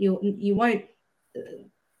off. You won't.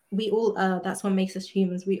 We all. That's what makes us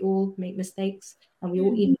humans. We all make mistakes, and we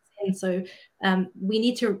all even sin. So we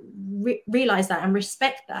need to realize that and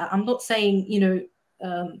respect that. I'm not saying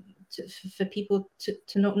for people to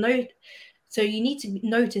not know. So you need to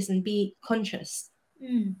notice and be conscious.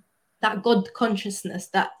 That God consciousness,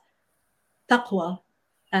 that taqwa,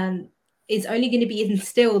 is only going to be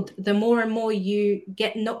instilled the more and more you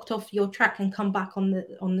get knocked off your track and come back on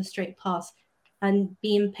the straight path, and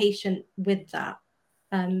being patient with that.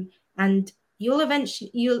 And you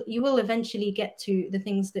will eventually get to the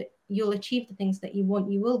things that you'll achieve, the things that you want.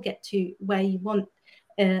 You will get to where you want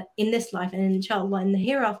in this life, and inshallah in the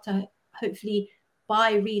hereafter, hopefully,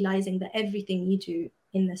 by realizing that everything you do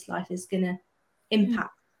in this life is going to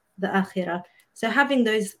impact the akhirah. So having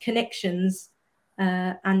those connections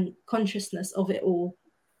and consciousness of it all,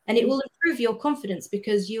 and it will improve your confidence,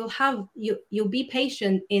 because you'll be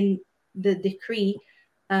patient in the decree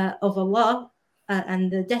of Allah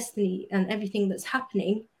and the destiny and everything that's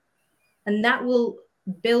happening, and that will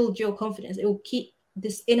build your confidence. It will keep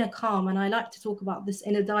this inner calm. And I like to talk about this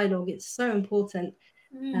inner dialogue. It's so important.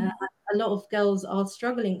 A lot of girls are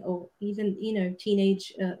struggling, or even, you know,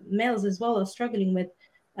 teenage males as well are struggling with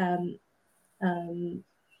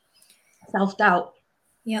self-doubt.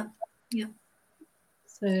 Yeah.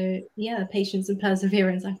 So yeah, patience and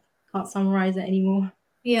perseverance. I can't summarize it anymore.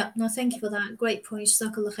 Yeah, no, thank you for that. Great point.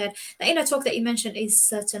 Jazakallah khair. The inner talk that you mentioned is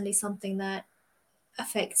certainly something that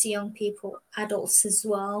affects young people, adults as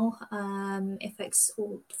well, affects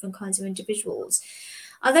all different kinds of individuals.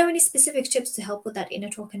 Are there any specific tips to help with that inner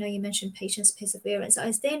talk? I know you mentioned patience, perseverance.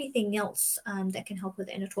 Is there anything else that can help with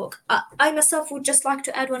the inner talk? I myself would just like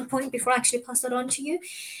to add one point before I actually pass that on to you,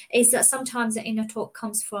 is that sometimes the inner talk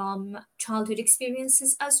comes from childhood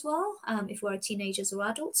experiences as well, if we're teenagers or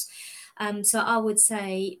adults. So I would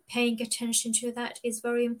say paying attention to that is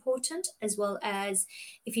very important, as well as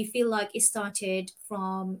if you feel like it started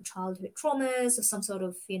from childhood traumas or some sort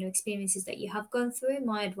of, you know, experiences that you have gone through,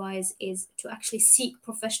 my advice is to actually seek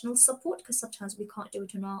professional support, because sometimes we can't do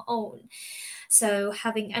it on our own. So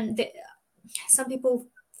some people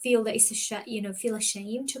feel that it's feel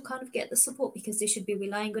ashamed to kind of get the support because they should be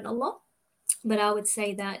relying on Allah. But I would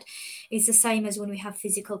say that it's the same as when we have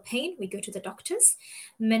physical pain, we go to the doctors.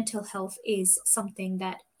 Mental health is something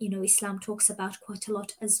that, you know, Islam talks about quite a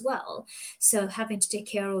lot as well. So having to take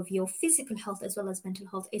care of your physical health as well as mental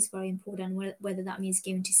health is very important, whether that means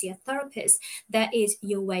going to see a therapist. That is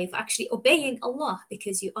your way of actually obeying Allah,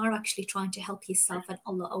 because you are actually trying to help yourself, and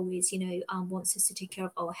Allah always, you know, wants us to take care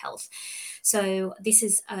of our health. So this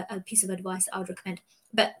is a piece of advice I would recommend.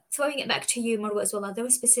 But throwing it back to you, Marwa, as well, are there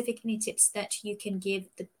specific any tips that you can give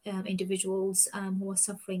the individuals who are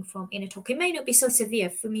suffering from inner talk? It may not be so severe.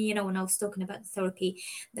 For me, you know, when I was talking about therapy,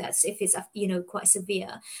 that's if it's, you know, quite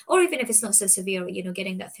severe, or even if it's not so severe, you know,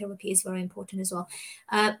 getting that therapy is very important as well.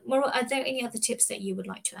 Marwa, are there any other tips that you would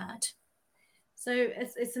like to add? So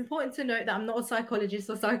it's important to note that I'm not a psychologist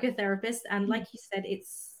or psychotherapist, and like you said,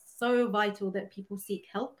 it's so vital that people seek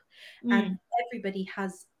help, and everybody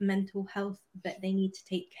has mental health that they need to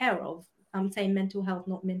take care of. I'm saying mental health,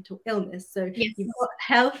 not mental illness. So Yes. you've got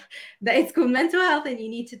health, that it's called mental health, and you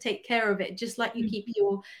need to take care of it, just like you keep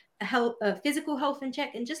your health, physical health in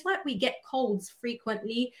check. And just like we get colds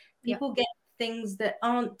frequently, people get things that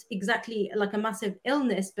aren't exactly like a massive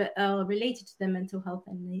illness, but are related to their mental health,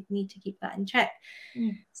 and they need to keep that in check.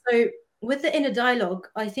 So with the inner dialogue,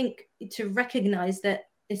 I think to recognize that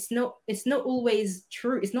it's not always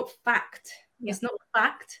true. It's not fact. It's not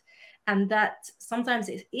fact. And that sometimes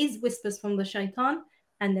it is whispers from the shaitan.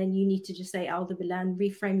 And then you need to just say A'udhu Billah and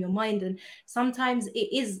reframe your mind. And sometimes it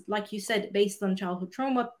is, like you said, based on childhood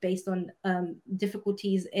trauma, based on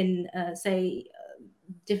difficulties in,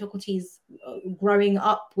 difficulties growing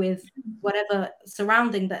up with whatever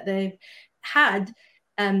surrounding that they've had.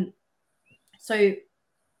 So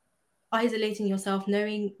isolating yourself,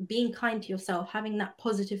 knowing, being kind to yourself, having that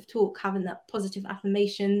positive talk, having that positive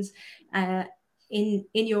affirmations in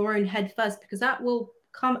your own head first, because that will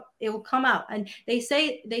come, it will come out. And they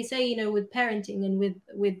say, you know, with parenting and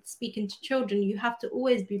with speaking to children, you have to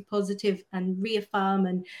always be positive and reaffirm,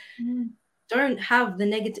 and don't get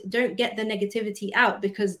the negativity out,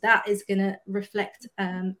 because that is going to reflect.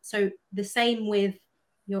 So the same with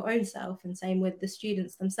your own self, and same with the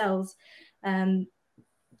students themselves.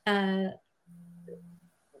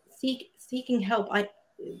 Seeking help,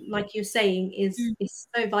 like you're saying, is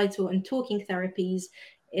so vital, and talking therapies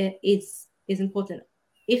is important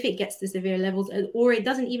if it gets to severe levels, or it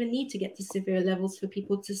doesn't even need to get to severe levels for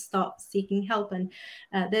people to start seeking help. And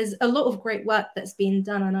there's a lot of great work that's being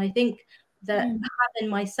done, and I think that having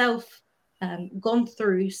myself gone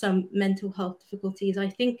through some mental health difficulties, I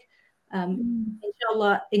think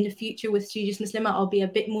inshallah in the future with Studious Muslimah I'll be a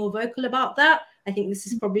bit more vocal about that. I think this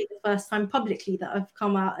is probably the first time publicly that I've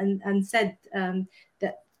come out and said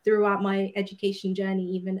that throughout my education journey,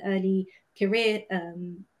 even early career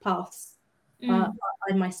paths,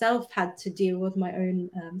 I myself had to deal with my own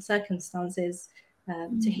circumstances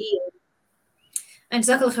to heal. And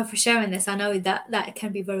Jazakallah for sharing this. I know that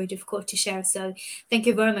can be very difficult to share. So thank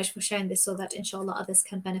you very much for sharing this, so that inshallah others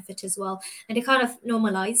can benefit as well. And to kind of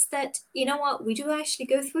normalize that, you know what, we do actually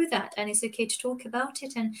go through that, and it's okay to talk about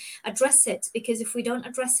it and address it, because if we don't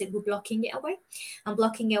address it, we're blocking it away. And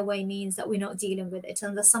blocking it away means that we're not dealing with it.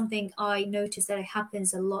 And that's something I notice that it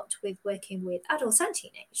happens a lot with working with adults and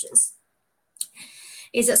teenagers,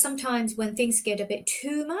 is that sometimes when things get a bit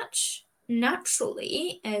too much,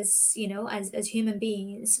 naturally, as you know, as human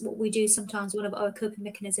beings, what we do sometimes, one of our coping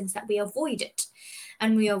mechanisms, that we avoid it.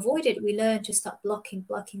 And we avoid it, we learn to start blocking.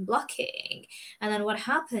 And then what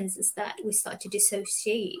happens is that we start to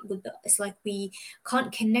dissociate with it's like we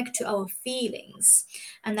can't connect to our feelings,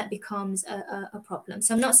 and that becomes a problem.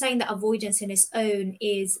 So I'm not saying that avoidance in its own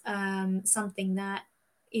is something that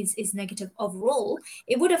is negative overall.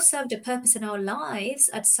 It would have served a purpose in our lives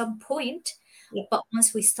at some point. Yeah. But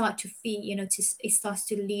once we start to feel, it starts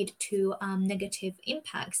to lead to negative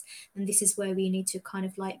impacts. And this is where we need to kind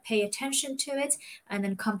of like pay attention to it and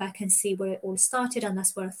then come back and see where it all started. And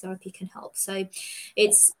that's where therapy can help. So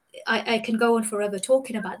I can go on forever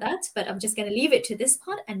talking about that, but I'm just going to leave it to this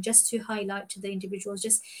part and just to highlight to the individuals,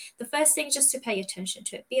 just the first thing, just to pay attention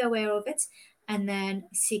to it, be aware of it, and then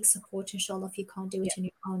seek support, inshallah, if you can't do it on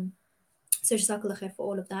your own. So Jazakallah khair for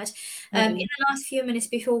all of that. In the last few minutes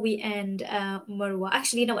before we end, Marwa,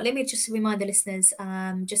 actually, you know what, let me just remind the listeners,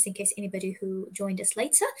 just in case anybody who joined us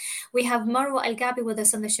later, we have Marwa El-Gaby with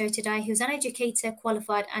us on the show today, who's an educator,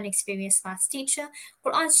 qualified and experienced maths teacher,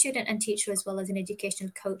 Quran student and teacher, as well as an educational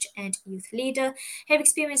coach and youth leader. Her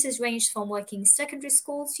experiences range from working in secondary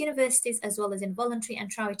schools, universities, as well as in voluntary and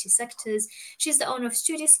charity sectors. She's the owner of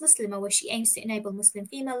Studious Muslimah, where she aims to enable Muslim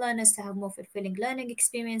female learners to have more fulfilling learning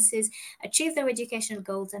experiences, achieve their educational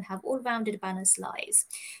goals, and have all-rounded balanced lives.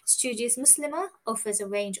 Studious Muslimah offers a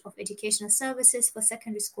range of educational services for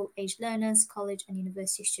secondary school age learners, college and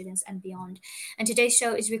university students, and beyond. And today's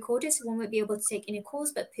show is recorded, so we won't be able to take any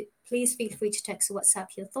calls, but please feel free to text or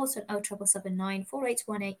WhatsApp your thoughts on 07779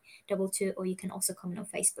 481822, or you can also comment on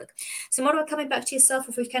Facebook. So Marwa, coming back to yourself,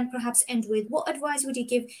 if we can perhaps end with, what advice would you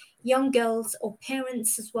give young girls or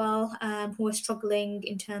parents as well, who are struggling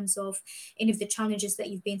in terms of any of the challenges that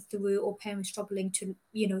you've been through, or parents struggling to,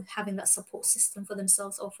 having that support system for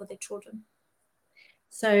themselves or for their children?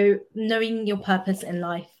 So knowing your purpose in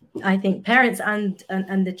life, I think parents and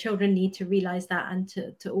the children need to realize that, and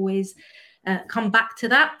to always come back to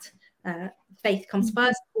that. Faith comes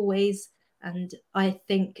first, always. And I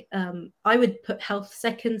think I would put health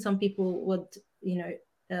second. Some people would,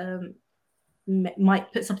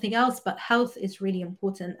 might put something else, but health is really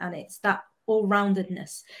important. And it's that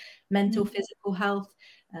all-roundedness, mental, physical health,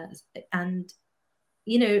 and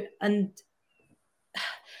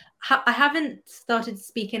I haven't started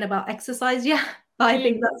speaking about exercise yet. I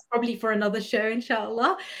think that's probably for another show,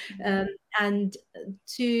 inshallah. And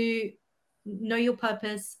to know your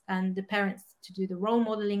purpose, and the parents to do the role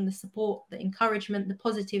modeling, the support, the encouragement, the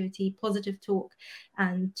positivity, positive talk,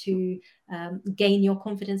 and to gain your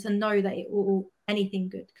confidence and know that anything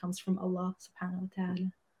good comes from Allah subhanahu wa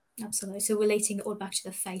ta'ala. Absolutely. So relating it all back to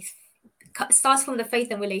the faith. It starts from the faith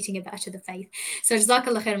and relating it back to the faith. So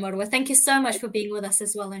Jazakallah khair, Marwa. Thank you so much for being with us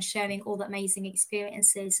as well and sharing all the amazing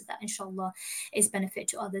experiences that inshallah is benefit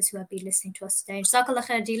to others who have been listening to us today. Jazakallah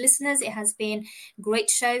khair, dear listeners. It has been a great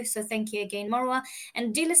show. So thank you again, Marwa.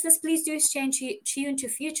 And dear listeners, please do tune to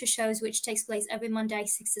future shows, which takes place every Monday,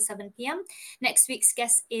 6 to 7 p.m. Next week's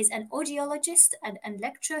guest is an audiologist and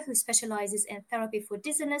lecturer who specializes in therapy for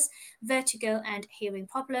dizziness, vertigo, and hearing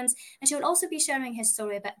problems. And she will also be sharing her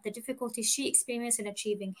story about the difficulties she experienced in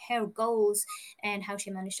achieving her goals and how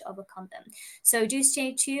she managed to overcome them. So do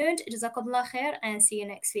stay tuned. Jazakallah khair, and see you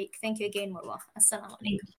next week. Thank you again, Marwa. Assalamu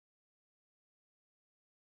alaikum.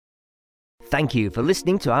 Thank you for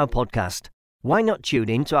listening to our podcast. Why not tune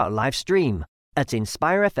in to our live stream at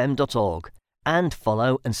inspirefm.org and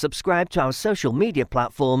follow and subscribe to our social media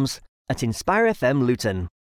platforms at InspireFM Luton.